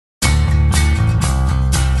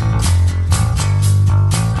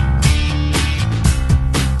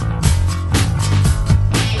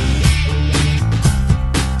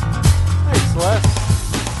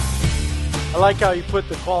like how you put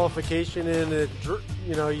the qualification in that,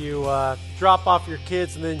 you drop off your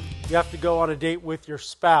kids and then you have to go on a date with your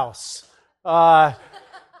spouse. So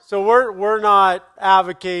we're not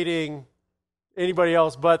advocating anybody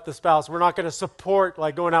else but the spouse. We're not going to support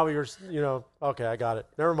like going out with your, okay, I got it.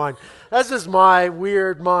 Never mind. That's just my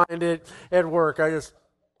weird mind at work. I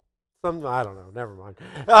don't know. Never mind.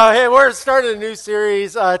 Hey, we're starting a new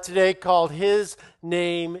series today called His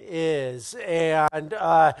Name Is. And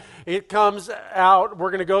it comes out, we're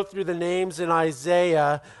going to go through the names in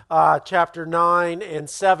Isaiah chapter 9 and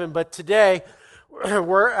 7. But today,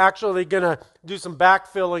 we're actually going to do some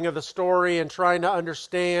backfilling of the story and trying to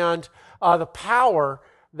understand the power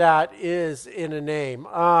that is in a name.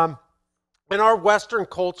 In our Western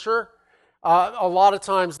culture, a lot of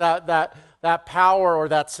times that power or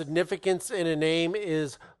that significance in a name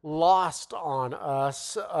is lost on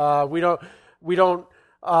us. We don't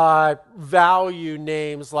value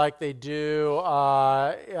names like they do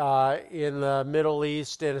in the Middle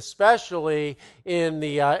East, and especially in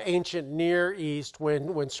the ancient Near East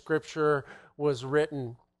when Scripture was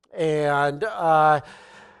written. And the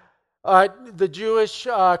Jewish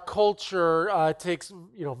culture takes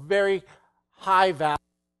very high value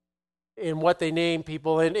in what they name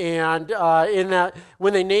people, and in that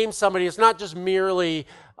when they name somebody, it's not just merely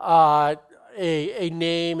a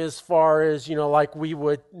name as far as like we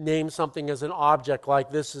would name something as an object,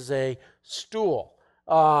 like this is a stool.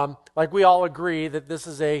 Like we all agree that this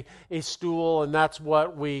is a stool, and that's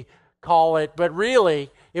what we call it. But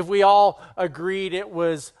really, if we all agreed it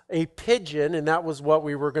was a pigeon, and that was what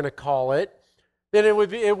we were going to call it, then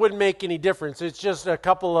it wouldn't make any difference. It's just a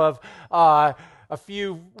couple of a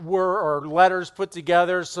few letters put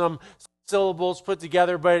together, some syllables put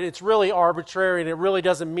together, but it's really arbitrary and it really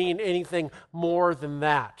doesn't mean anything more than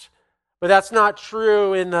that. But that's not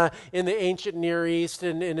true in the ancient Near East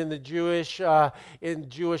and in the Jewish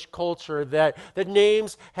culture. That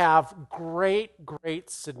names have great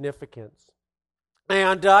significance.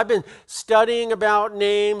 And I've been studying about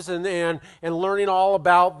names and learning all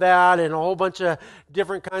about that and a whole bunch of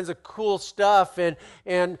different kinds of cool stuff. And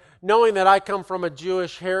knowing that I come from a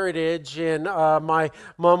Jewish heritage, and my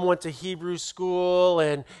mom went to Hebrew school,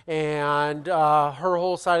 and her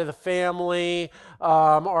whole side of the family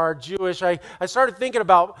are Jewish, I started thinking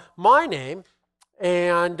about my name.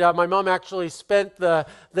 And my mom actually spent the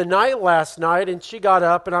night last night, and she got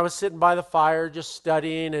up, and I was sitting by the fire just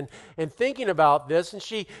studying and thinking about this. And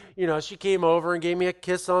she came over and gave me a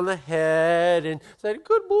kiss on the head and said,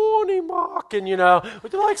 "Good morning, Mark, and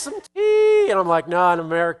would you like some tea?" And I'm like, "No, I'm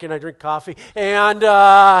American. I drink coffee." And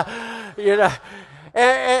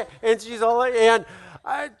and she's all like,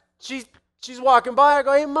 she's walking by. I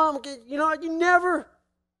go, "Hey, Mom, you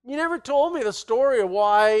never told me the story of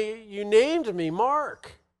why you named me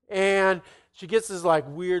Mark." And she gets this like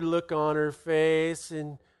weird look on her face,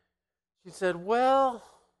 and she said, well,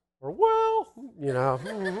 before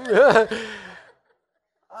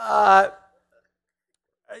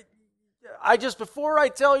I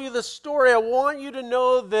tell you the story, I want you to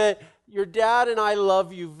know that your dad and I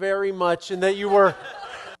love you very much, and that you were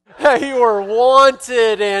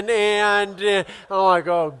wanted, and I'm like,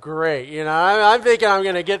 oh, great. I'm thinking I'm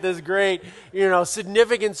going to get this great,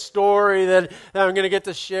 significant story that I'm going to get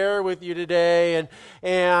to share with you today.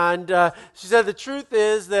 And she said, the truth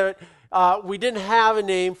is that we didn't have a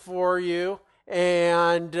name for you,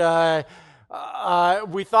 and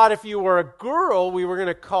we thought if you were a girl, we were going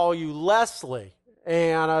to call you Leslie.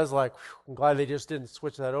 And I was like, I'm glad they just didn't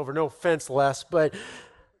switch that over. No offense, Les, but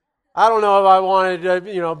I don't know if I wanted to,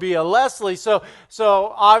 be a Leslie. So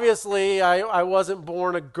obviously I wasn't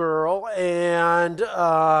born a girl, and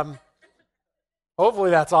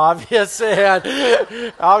hopefully that's obvious,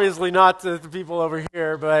 and obviously not to the people over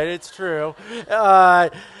here, but it's true.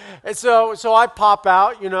 And so I pop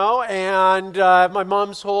out, and my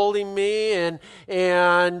mom's holding me, and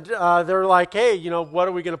they're like, "Hey, what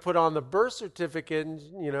are we going to put on the birth certificate?"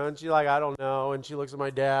 And she's like, "I don't know." And she looks at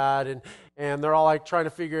my dad, and they're all like trying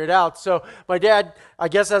to figure it out. So my dad, I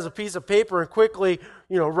guess, has a piece of paper and quickly,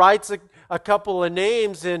 writes a couple of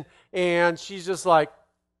names, and she's just like,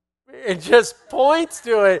 and just points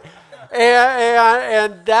to it,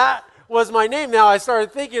 and that was my name. Now I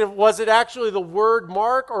started thinking, was it actually the word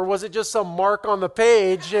Mark, or was it just some mark on the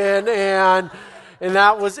page, and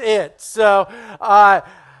that was it. So I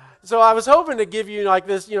was hoping to give you like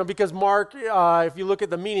this, because Mark, if you look at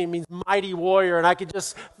the meaning, it means mighty warrior, and I could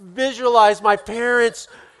just visualize my parents,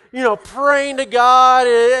 praying to God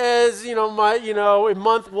as, in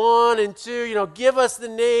month 1 and 2, give us the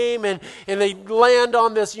name, and they land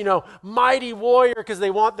on this, mighty warrior because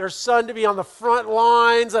they want their son to be on the front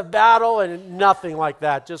lines of battle, and nothing like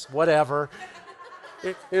that, just whatever.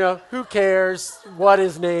 Who cares what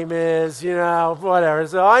his name is, whatever.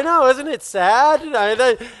 So I know, isn't it sad?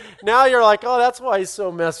 Now you're like, oh, that's why he's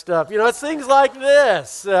so messed up. It's things like this.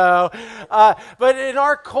 So, but in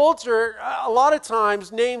our culture, a lot of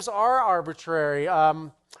times names are arbitrary,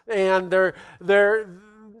 and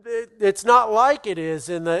it's not like it is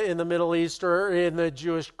in the Middle East or in the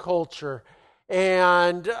Jewish culture.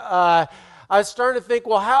 And I was starting to think,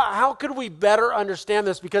 well, how could we better understand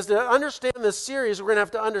this? Because to understand this series, we're going to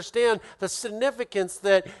have to understand the significance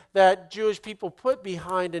that Jewish people put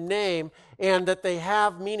behind a name, and that they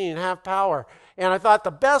have meaning and have power. And I thought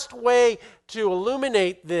the best way to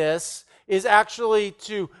illuminate this is actually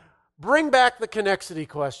to bring back the connexity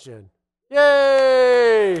question.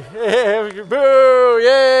 Yay! Boo!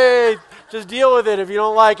 Yay! Just deal with it if you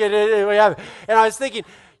don't like it. And I was thinking,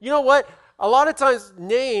 you know what? A lot of times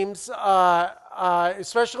names,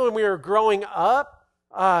 especially when we were growing up,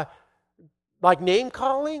 like name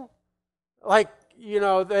calling,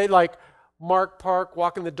 they like Mark Park,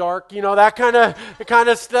 Walk in the Dark, that kind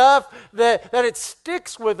of stuff, that it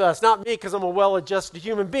sticks with us. Not me, because I'm a well-adjusted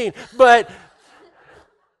human being, but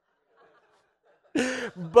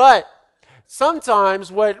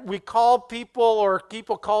sometimes what we call people, or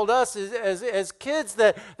people called us as kids,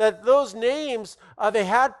 that those names, they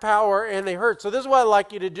had power and they hurt. So this is what I'd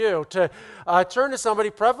like you to do, to turn to somebody,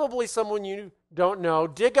 preferably someone you don't know,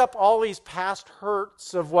 dig up all these past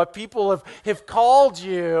hurts of what people have called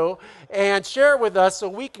you, and share it with us so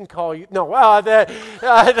we can call you. No, that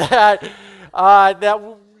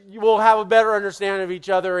you will have a better understanding of each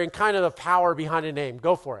other and kind of the power behind a name.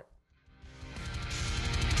 Go for it.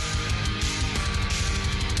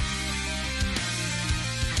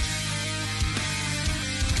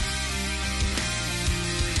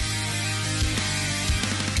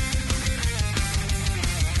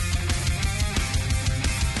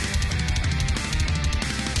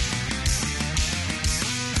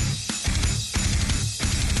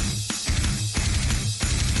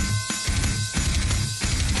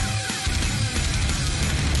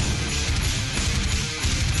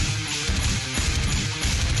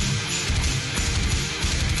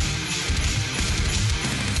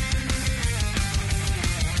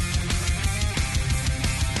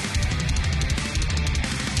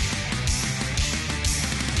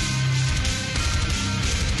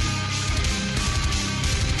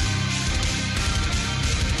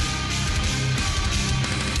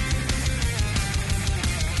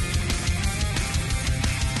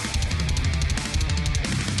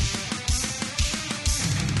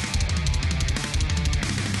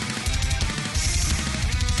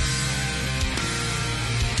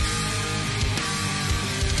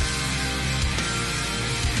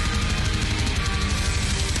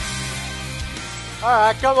 All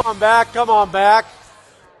right, come on back.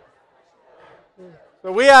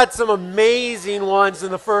 So we had some amazing ones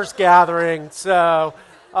in the first gathering. So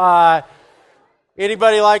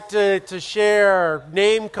anybody like to share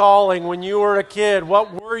name calling when you were a kid?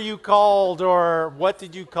 What were you called, or what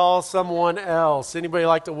did you call someone else? Anybody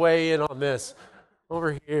like to weigh in on this?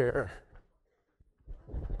 Over here.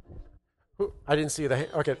 I didn't see the hand.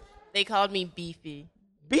 Okay. They called me Beefy.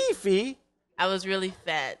 Beefy? I was really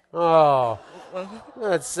fat. Oh,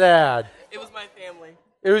 that's sad. It was my family.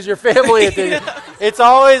 It was your family. It's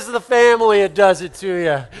always the family that does it to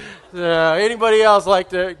you. Anybody else like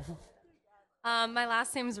to? My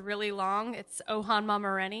last name's really long. It's Ohan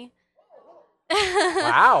Mamareni.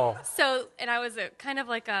 Wow. So, and I was kind of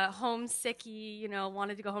like a homesicky,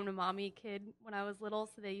 wanted to go home to mommy kid when I was little.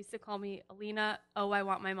 So they used to call me Alina, oh, I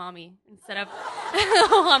want my mommy, instead of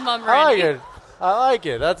Ohan Mamareni. I like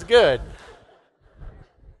it. That's good.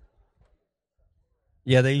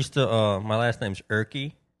 Yeah, they used to, my last name's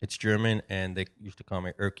Erky. It's German, and they used to call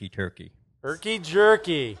me Erky Turkey. Erky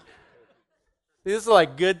Jerky. This is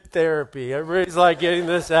like good therapy. Everybody's like getting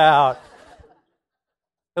this out.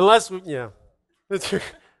 Unless, you're going to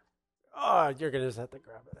just have to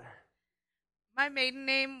grab it there. My maiden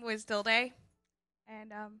name was Dilday,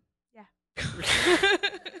 and, yeah.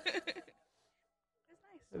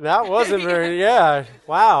 That wasn't very, yeah.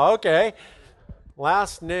 Wow, okay.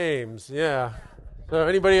 Last names, yeah. So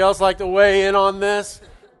anybody else like to weigh in on this?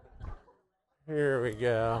 Here we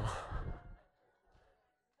go.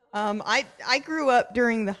 I grew up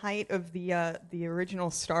during the height of the original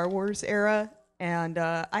Star Wars era, and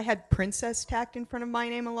I had Princess tacked in front of my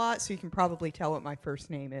name a lot, so you can probably tell what my first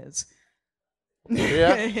name is.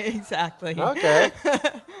 Yeah. Exactly. Okay.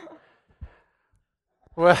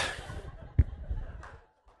 Well,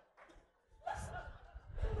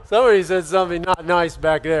 somebody said something not nice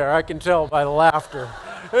back there. I can tell by the laughter.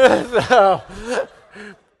 So,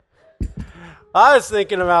 I was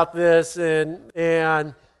thinking about this,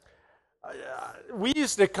 and we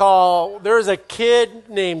used to call. There was a kid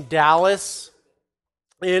named Dallas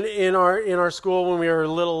in our school when we were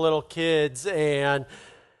little kids, and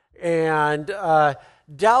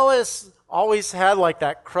Dallas always had like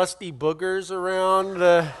that crusty boogers around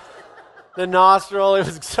the nostril. It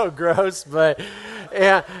was so gross, but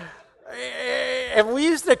and we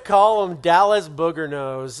used to call him Dallas Booger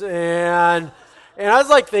Nose, and I was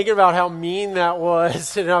like thinking about how mean that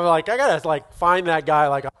was, and I'm like, I gotta like find that guy,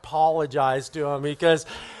 like apologize to him, because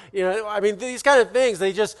I mean, these kind of things,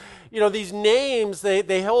 they just, these names,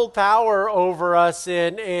 they hold power over us,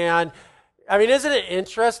 and I mean, isn't it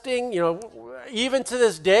interesting? Even to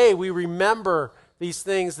this day, we remember these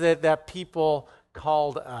things that people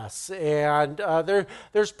called us, and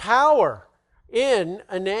there's power in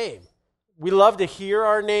a name. We love to hear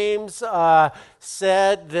our names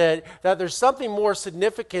said, that there's something more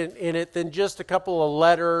significant in it than just a couple of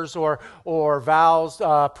letters or vowels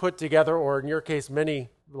put together, or in your case, many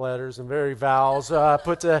letters and very vowels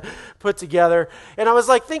put together. And I was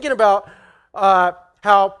like thinking about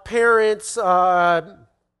how parents,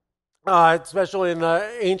 especially in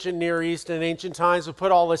the ancient Near East and ancient times, would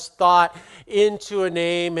put all this thought into a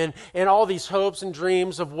name and all these hopes and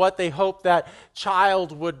dreams of what they hoped that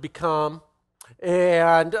child would become.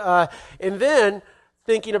 And then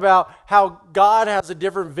thinking about how God has a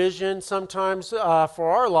different vision sometimes for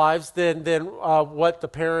our lives than what the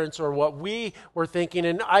parents or what we were thinking.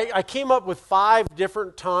 And I came up with 5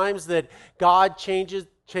 different times that God changed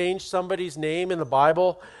somebody's name in the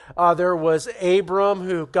Bible. There was Abram,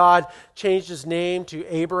 who God changed his name to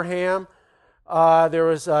Abraham. There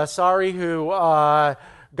was Sarai, who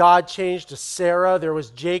God changed to Sarah. There was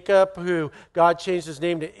Jacob, who God changed his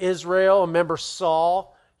name to Israel. Remember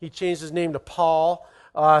Saul? He changed his name to Paul.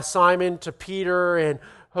 Simon to Peter, and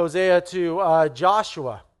Hosea to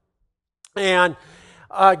Joshua. And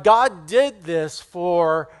God did this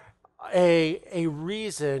for a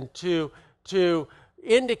reason, to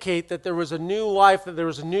indicate that there was a new life, that there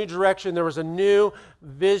was a new direction, there was a new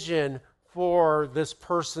vision for this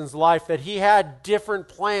person's life, that he had different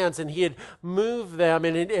plans, and he had moved them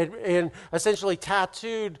and essentially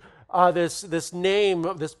tattooed this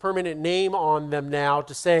name, this permanent name on them now,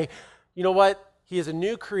 to say, you know what? He is a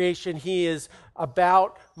new creation. He is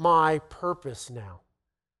about my purpose now.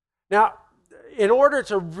 Now, in order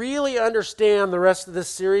to really understand the rest of this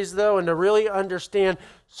series, though, and to really understand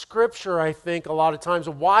Scripture, I think a lot of times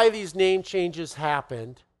why these name changes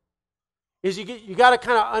happened, is you got to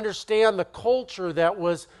kind of understand the culture that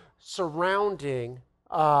was surrounding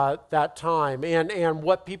that time, and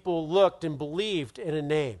what people looked and believed in a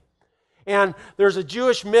name. And there's a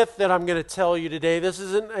Jewish myth that I'm going to tell you today. This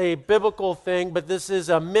isn't a biblical thing, but this is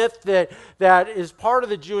a myth that is part of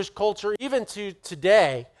the Jewish culture, even to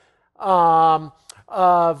today, of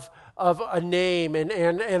a name and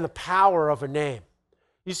the power of a name.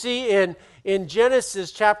 You see, in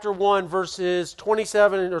Genesis chapter 1, verses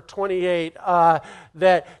 27 or 28,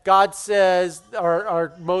 that God says,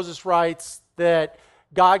 or Moses writes, that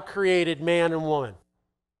God created man and woman.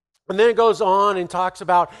 And then it goes on and talks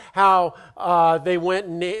about how they went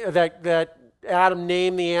and that Adam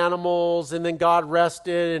named the animals, and then God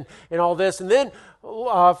rested, and all this. And then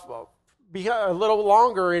a little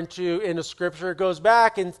longer into Scripture, it goes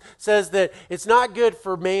back and says that it's not good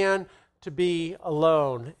for man to be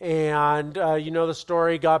alone. And you know the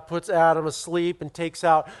story. God puts Adam asleep and takes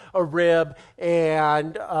out a rib,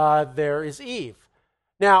 and there is Eve.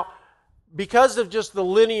 Now, because of just the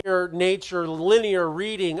linear nature, linear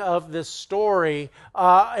reading of this story,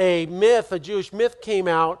 a Jewish myth came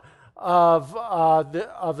out of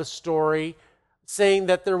the story, saying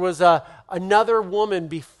that there was another woman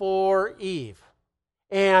before Eve,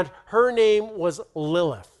 and her name was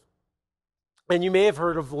Lilith. And you may have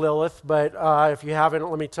heard of Lilith, but if you haven't,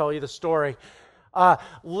 let me tell you the story.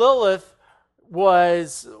 Lilith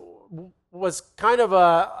was kind of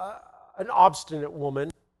an obstinate woman.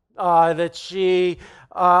 That she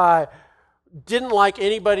didn't like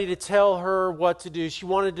anybody to tell her what to do. She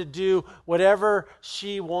wanted to do whatever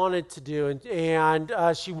she wanted to do, and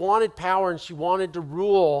she wanted power, and she wanted to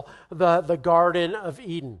rule the Garden of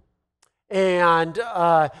Eden. And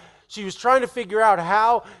she was trying to figure out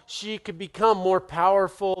how she could become more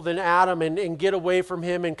powerful than Adam and get away from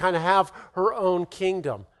him and kind of have her own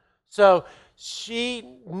kingdom. So she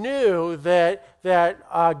knew that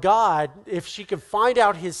God, if she could find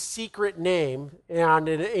out his secret name, and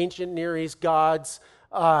in ancient Near East gods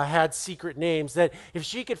had secret names, that if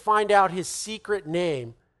she could find out his secret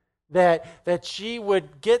name, that she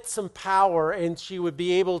would get some power and she would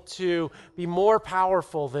be able to be more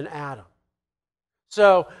powerful than Adam.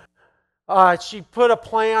 So she put a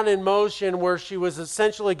plan in motion where she was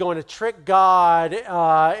essentially going to trick God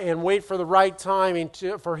and wait for the right timing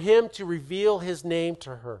for him to reveal his name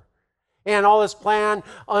to her. And all this plan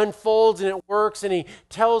unfolds and it works, and he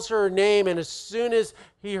tells her name, and as soon as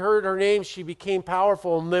he heard her name, she became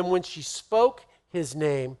powerful. And then when she spoke his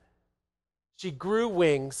name, she grew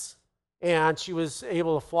wings, and she was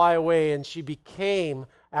able to fly away, and she became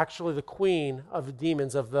actually the queen of the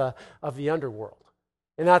demons of the underworld.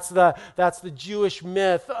 And that's the Jewish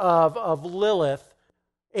myth of Lilith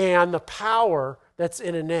and the power that's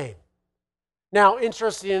in a name. Now,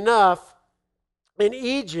 interesting enough, in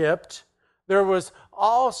Egypt, there was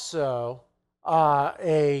also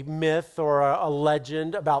a myth or a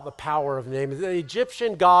legend about the power of names. The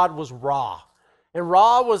Egyptian god was Ra, and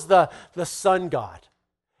Ra was the sun god.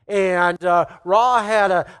 And Ra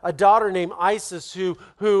had a daughter named Isis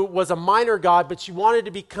who was a minor god, but she wanted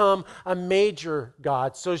to become a major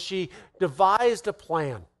god. So she devised a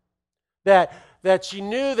plan that she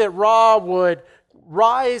knew that Ra would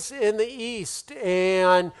rise in the east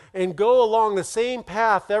and go along the same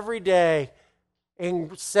path every day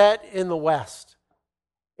and set in the west.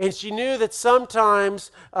 And she knew that sometimes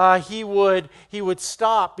he would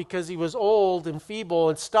stop because he was old and feeble,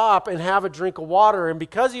 and stop and have a drink of water. And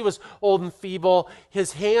because he was old and feeble,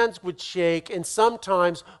 his hands would shake, and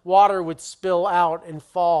sometimes water would spill out and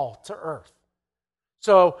fall to earth.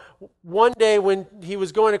 So one day when he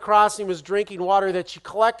was going across and he was drinking water, that she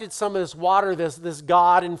collected some of this water, this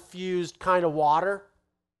God-infused kind of water,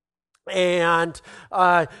 and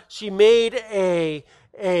she made a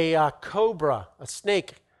cobra, a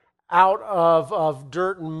snake, out of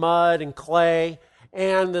dirt and mud and clay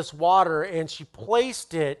and this water, and she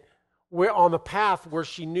placed it on the path where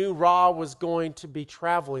she knew Ra was going to be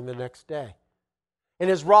traveling the next day. And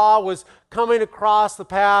as Ra was coming across the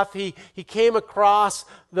path, he came across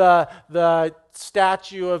the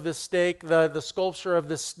statue of the snake, the sculpture of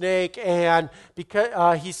the snake, and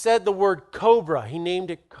because he said the word cobra, he named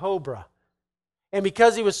it Cobra. And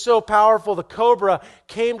because he was so powerful, the cobra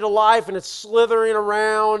came to life, and it's slithering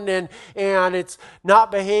around, and it's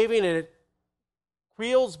not behaving, and it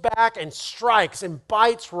reels back and strikes and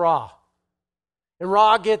bites Ra. And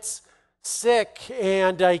Ra gets sick,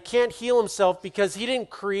 and he can't heal himself because he didn't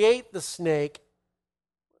create the snake.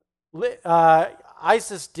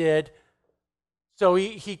 Isis did. So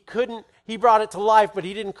he brought it to life, but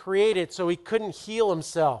he didn't create it, so he couldn't heal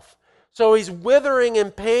himself. So he's withering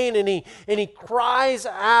in pain, and he cries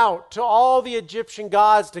out to all the Egyptian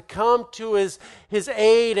gods to come to his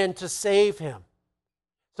aid and to save him.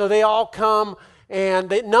 So they all come, and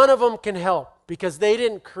none of them can help because they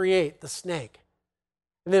didn't create the snake.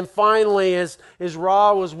 And then finally, as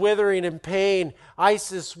Ra was withering in pain,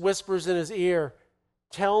 Isis whispers in his ear,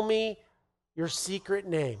 "Tell me your secret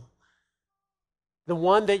name, the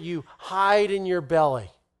one that you hide in your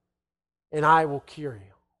belly, and I will cure you."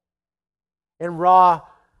 And Ra,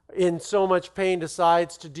 in so much pain,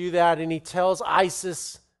 decides to do that, and he tells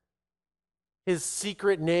Isis his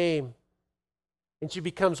secret name, and she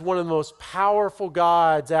becomes one of the most powerful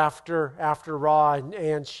gods after Ra,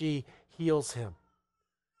 and she heals him.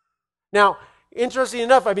 Now, interesting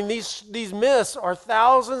enough, I mean, these myths are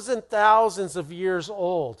thousands and thousands of years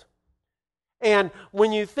old. And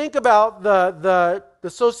when you think about the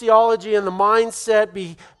sociology and the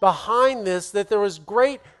mindset behind this, that there was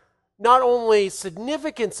great not only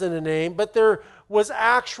significance in a name, but there was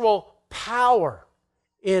actual power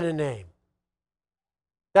in a name.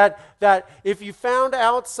 That if you found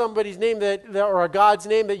out somebody's name or a God's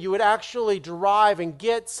name, that you would actually derive and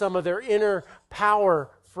get some of their inner power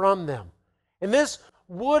from them. And this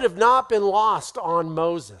would have not been lost on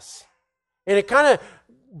Moses. And it kind of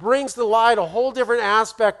brings to light a whole different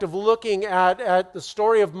aspect of looking at the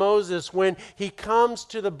story of Moses when he comes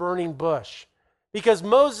to the burning bush. Because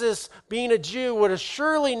Moses, being a Jew, would have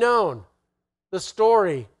surely known the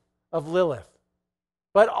story of Lilith.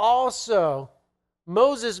 But also,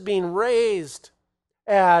 Moses being raised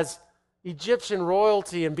as Egyptian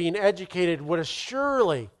royalty and being educated would have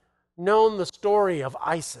surely known the story of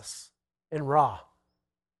Isis and Ra.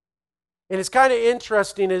 And it's kind of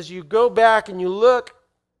interesting as you go back and you look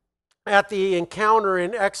at the encounter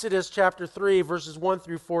in Exodus chapter 3, verses 1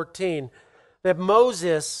 through 14, that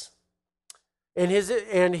Moses and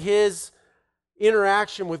his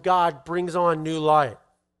interaction with God brings on new light.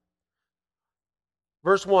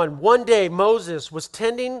 Verse 1, one day Moses was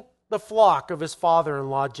tending the flock of his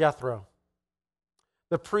father-in-law Jethro,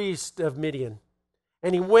 the priest of Midian.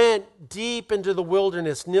 And he went deep into the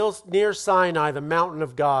wilderness near Sinai, the mountain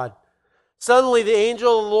of God. Suddenly the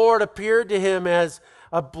angel of the Lord appeared to him as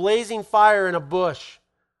a blazing fire in a bush.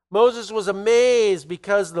 Moses was amazed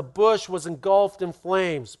because the bush was engulfed in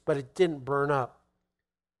flames, but it didn't burn up.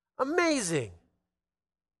 Amazing,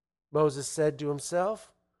 Moses said to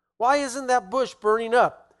himself. Why isn't that bush burning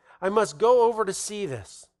up? I must go over to see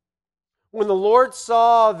this. When the Lord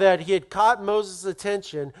saw that he had caught Moses'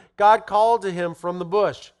 attention, God called to him from the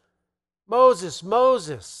bush, Moses,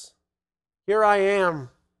 Moses. Here I am,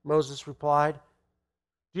 Moses replied.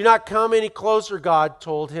 Do not come any closer, God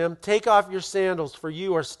told him. Take off your sandals, for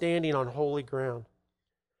you are standing on holy ground.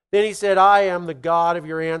 Then he said, I am the God of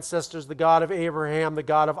your ancestors, the God of Abraham, the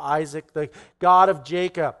God of Isaac, the God of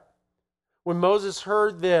Jacob. When Moses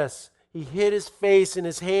heard this, he hid his face in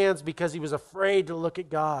his hands because he was afraid to look at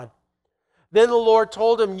God. Then the Lord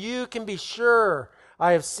told him, you can be sure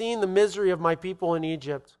I have seen the misery of my people in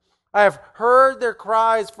Egypt. I have heard their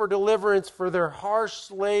cries for deliverance from their harsh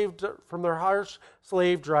slave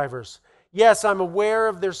drivers. Yes, I'm aware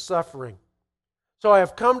of their suffering. So I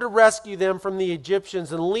have come to rescue them from the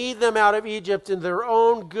Egyptians and lead them out of Egypt into their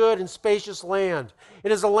own good and spacious land.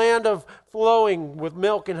 It is a land of flowing with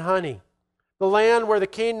milk and honey. The land where the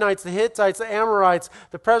Canaanites, the Hittites, the Amorites,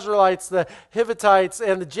 the Perizzites, the Hivitites,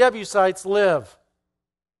 and the Jebusites live.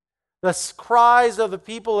 The cries of the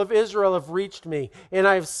people of Israel have reached me, and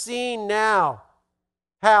I have seen now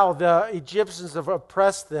how the Egyptians have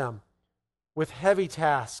oppressed them with heavy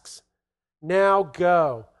tasks. Now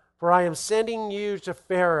go, for I am sending you to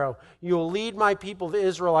Pharaoh. You will lead my people, the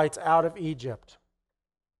Israelites, out of Egypt.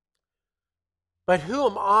 But who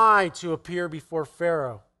am I to appear before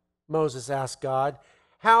Pharaoh? Moses asked God.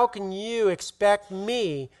 How can you expect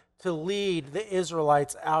me to lead the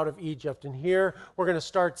Israelites out of Egypt? And here we're going to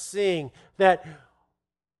start seeing that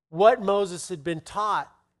what Moses had been taught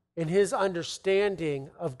in his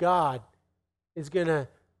understanding of God is going to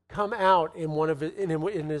come out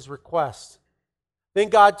in his request. Then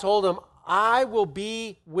God told him, I will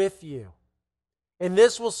be with you, and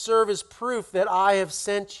this will serve as proof that I have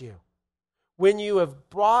sent you. When you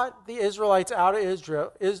have brought the Israelites out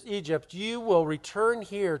of Egypt, you will return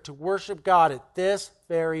here to worship God at this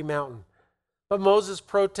very mountain. But Moses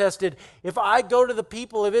protested, if I go to the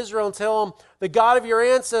people of Israel and tell them, the God of your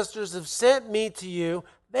ancestors have sent me to you,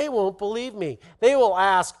 they won't believe me. They will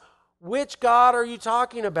ask, which God are you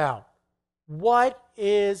talking about? What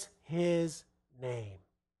is his name?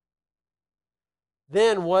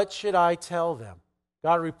 Then what should I tell them?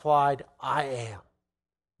 God replied, I am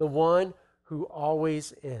the one who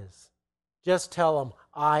always is. Just tell them,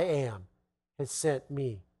 I am, has sent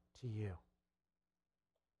me to you.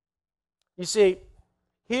 You see,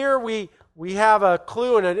 here we have a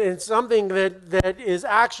clue and something that is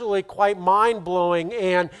actually quite mind-blowing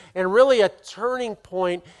and really a turning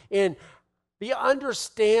point in the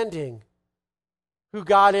understanding who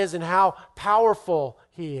God is and how powerful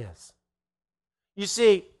he is. You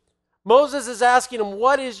see, Moses is asking him,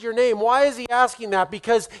 what is your name? Why is he asking that?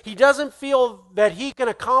 Because he doesn't feel that he can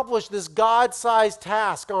accomplish this God-sized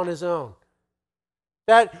task on his own.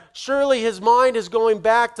 That surely his mind is going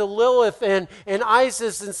back to Lilith and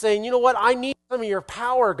Isis and saying, you know what, I need some of your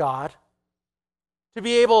power, God, to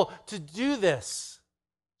be able to do this.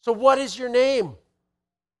 So what is your name?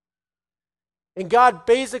 And God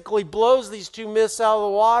basically blows these two myths out of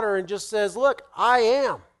the water and just says, look, I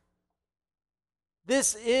am.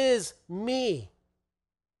 This is me.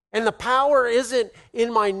 And the power isn't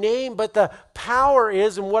in my name, but the power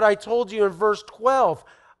is in what I told you in verse 12.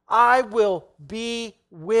 I will be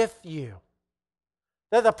with you.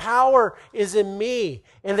 That the power is in me,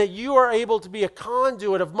 and that you are able to be a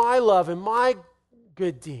conduit of my love and my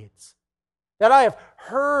good deeds. That I have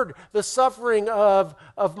heard the suffering of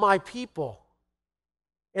my people,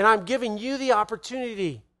 and I'm giving you the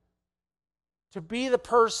opportunity to be the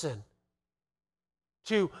person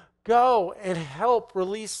to go and help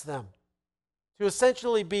release them, to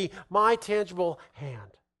essentially be my tangible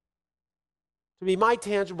hand, to be my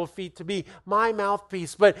tangible feet, to be my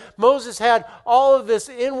mouthpiece. But Moses had all of this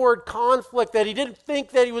inward conflict that he didn't think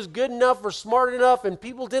that he was good enough or smart enough and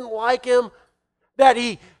people didn't like him, that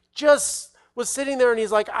he just was sitting there and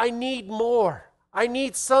he's like, I need more. I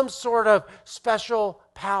need some sort of special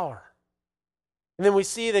power. And then we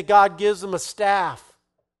see that God gives him a staff.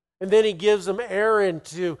 And then he gives them Aaron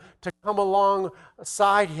to come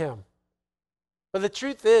alongside him. But the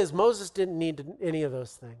truth is, Moses didn't need any of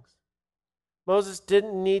those things. Moses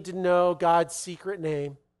didn't need to know God's secret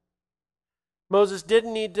name. Moses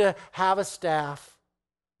didn't need to have a staff.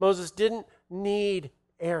 Moses didn't need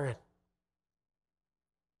Aaron.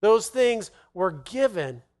 Those things were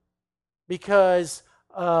given because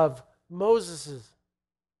of Moses'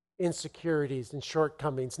 insecurities and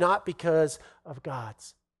shortcomings, not because of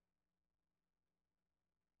God's.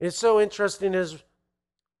 It's so interesting as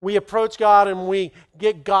we approach God and we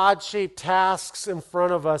get God-shaped tasks in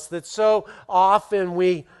front of us that so often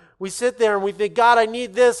we sit there and we think, God, I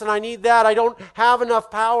need this and I need that. I don't have enough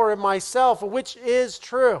power in myself, which is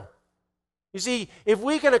true. You see, if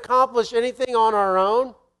we can accomplish anything on our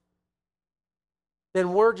own,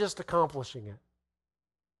 then we're just accomplishing it.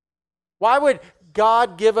 Why would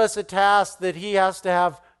God give us a task that He has to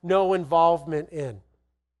have no involvement in?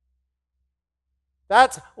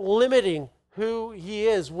 That's limiting who He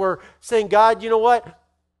is. We're saying, God, you know what?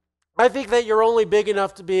 I think that you're only big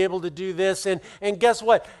enough to be able to do this. And guess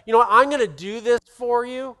what? You know, I'm going to do this for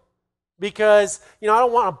you because, I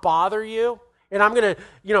don't want to bother you. And I'm going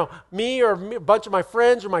to, me or a bunch of my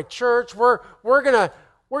friends or my church, we're going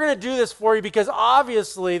to do this for you because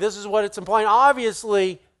obviously, this is what it's implying,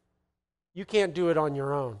 obviously, you can't do it on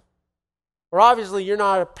your own. Or obviously you're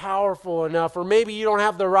not powerful enough, or maybe you don't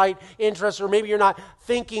have the right interests, or maybe you're not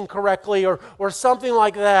thinking correctly, or something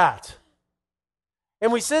like that.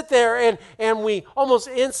 And we sit there and we almost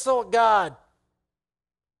insult God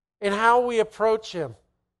in how we approach Him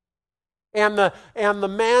and the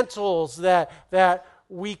mantles that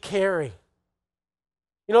we carry.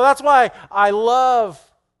 That's why I love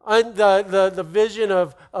the vision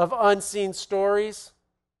of Unseen Stories.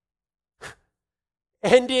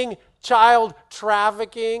 Ending child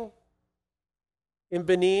trafficking in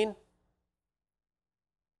Benin.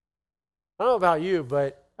 I don't know about you,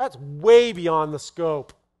 but that's way beyond the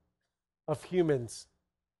scope of humans.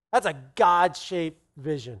 That's a God-shaped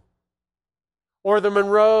vision. Or the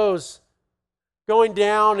Monroes going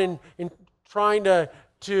down and trying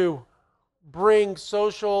to bring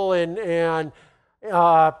social and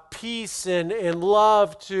peace and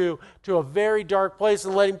love to a very dark place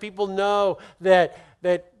and letting people know that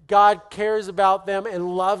God cares about them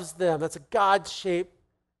and loves them. That's a God-shaped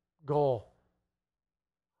goal.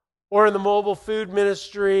 Or in the mobile food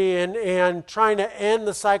ministry and trying to end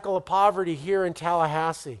the cycle of poverty here in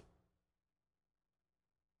Tallahassee.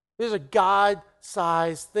 These are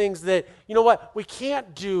God-sized things that, we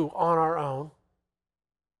can't do on our own.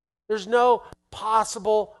 There's no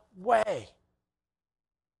possible way.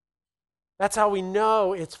 That's how we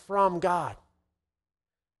know it's from God.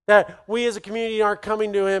 That we as a community aren't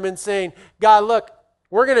coming to Him and saying, God, look,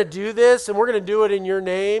 we're going to do this and we're going to do it in your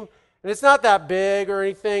name. And it's not that big or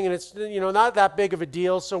anything, and it's not that big of a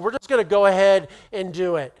deal, so we're just going to go ahead and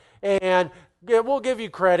do it. And we'll give you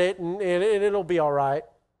credit and it'll be all right.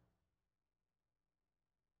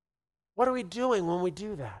 What are we doing when we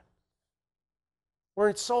do that? We're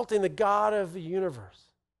insulting the God of the universe.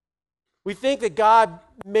 We think that God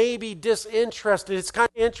may be disinterested. It's kind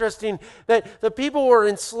of interesting that the people were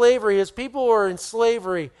in slavery, His people were in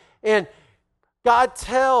slavery, and God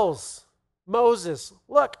tells Moses,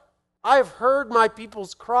 look, I've heard my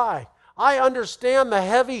people's cry. I understand the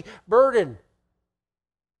heavy burden.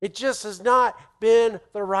 It just has not been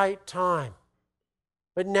the right time.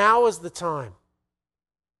 But now is the time.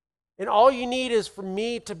 And all you need is for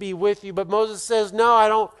me to be with you. But Moses says, no, I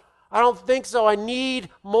don't think so. I need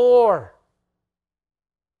more.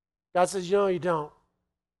 God says, no, you don't.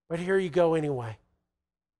 But here you go anyway.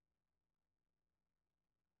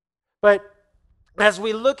 But as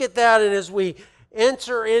we look at that and as we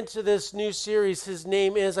enter into this new series, His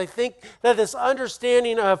name is, I think that this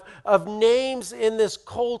understanding of names in this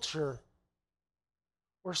culture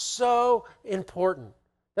were so important.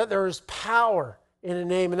 That there is power in a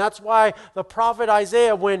name. And that's why the prophet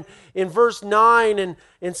Isaiah, when in verse 9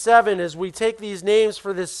 and 7, as we take these names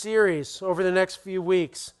for this series over the next few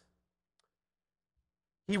weeks,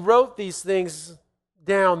 he wrote these things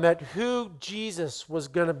down, that who Jesus was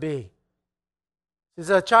going to be. As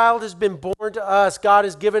a child has been born to us, God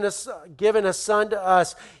has given a son to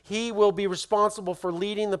us. He will be responsible for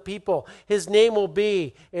leading the people. His name will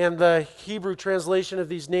be, and the Hebrew translation of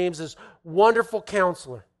these names is Wonderful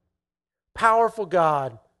Counselor, Powerful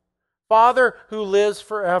God, Father who lives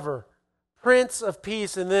forever, Prince of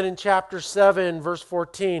Peace. And then in chapter 7, verse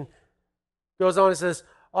 14, goes on and says,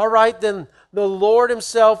 all right, then the Lord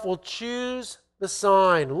Himself will choose the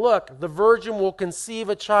sign. Look, the virgin will conceive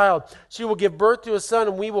a child. She will give birth to a son,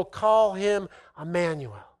 and we will call him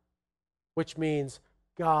Emmanuel, which means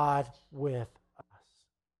God with us.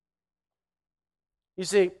 You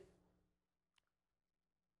see,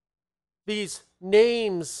 these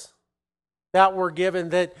names that were given,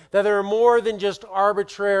 that there are more than just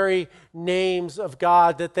arbitrary names of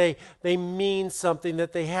God, that they mean something,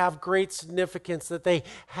 that they have great significance, that they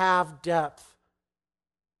have depth.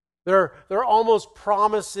 They're almost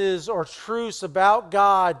promises or truths about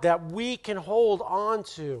God that we can hold on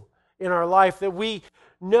to in our life, that we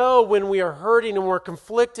know when we are hurting and we're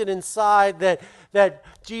conflicted inside that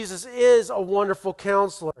Jesus is a wonderful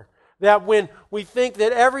counselor. That when we think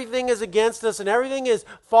that everything is against us and everything is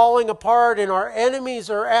falling apart and our enemies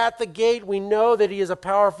are at the gate, we know that He is a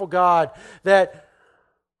powerful God. That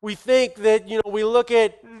we think that, we look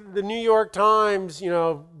at the New York Times,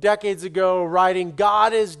 decades ago, writing,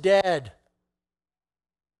 God is dead.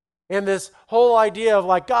 And this whole idea of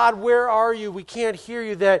like, God, where are you? We can't hear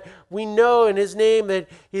you. That we know in His name that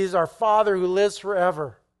He is our Father who lives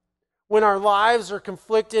forever. When our lives are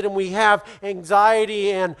conflicted and we have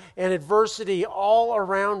anxiety and adversity all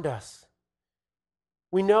around us,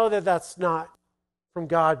 we know that that's not from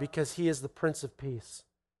God because He is the Prince of Peace.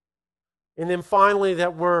 And then finally,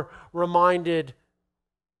 that we're reminded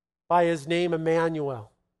by His name,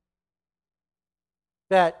 Emmanuel,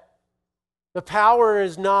 that the power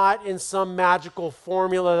is not in some magical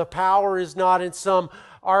formula. The power is not in some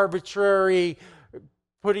arbitrary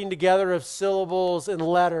putting together of syllables and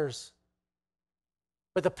letters.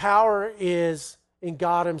 But the power is in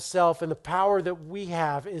God Himself, and the power that we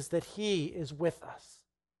have is that He is with us,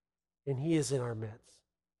 and He is in our midst.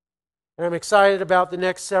 And I'm excited about the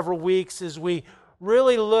next several weeks as we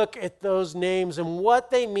really look at those names and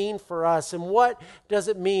what they mean for us, and what does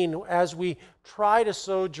it mean as we try to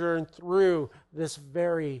sojourn through this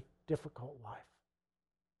very difficult life.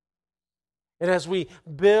 And as we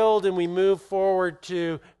build and we move forward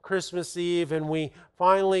to Christmas Eve and we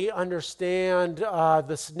finally understand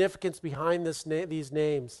the significance behind these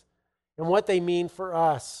names and what they mean for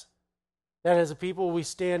us, that as a people we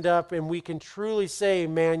stand up and we can truly say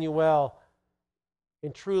Emmanuel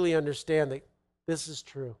and truly understand that this is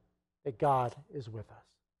true, that God is with us.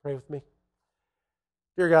 Pray with me.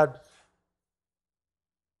 Dear God,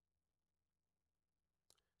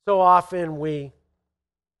 so often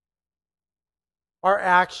our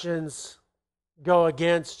actions go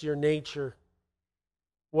against your nature,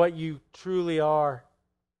 what you truly are.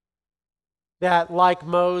 That like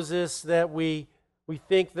Moses, that we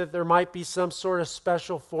think that there might be some sort of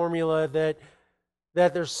special formula, that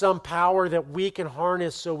there's some power that we can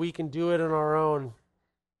harness so we can do it on our own.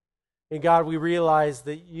 And God, we realize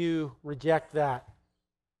that you reject that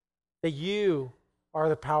you are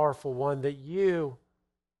the powerful one, that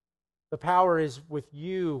the power is with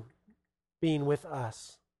you being with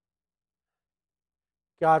us.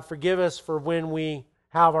 God, forgive us for when we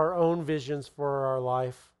have our own visions for our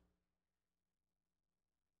life,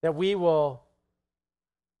 that we will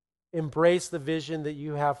embrace the vision that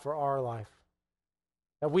you have for our life,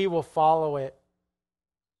 that we will follow it,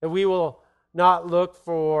 that we will not look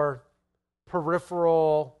for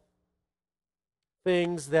peripheral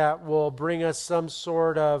things that will bring us some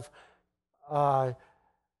sort of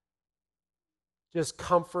just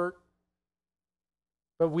comfort,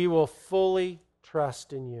 but we will fully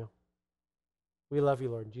trust in you. We love you,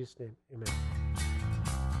 Lord. In Jesus' name, amen.